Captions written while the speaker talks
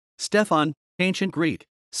Stephane, ancient Greek,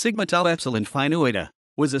 Sigma-tau epsilon phi nuita,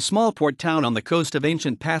 was a small port town on the coast of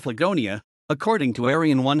ancient Paphlagonia, according to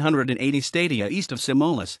Arrian 180 stadia east of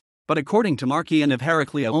Cimolis, but according to Marcian of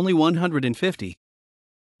Heraclea only 150.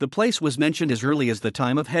 The place was mentioned as early as the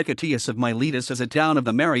time of Hecataeus of Miletus as a town of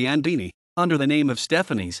the Mariandyni, under the name of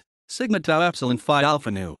Stephanes, Sigma-tau epsilon phi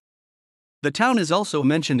alpha nu. The town is also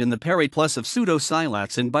mentioned in the Periplus of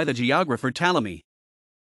Pseudo-Scylax and by the geographer Ptolemy.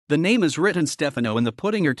 The name is written Stefano, and the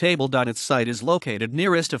Peutinger Table.Its site is located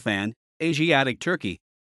near Istifan, Asiatic Turkey,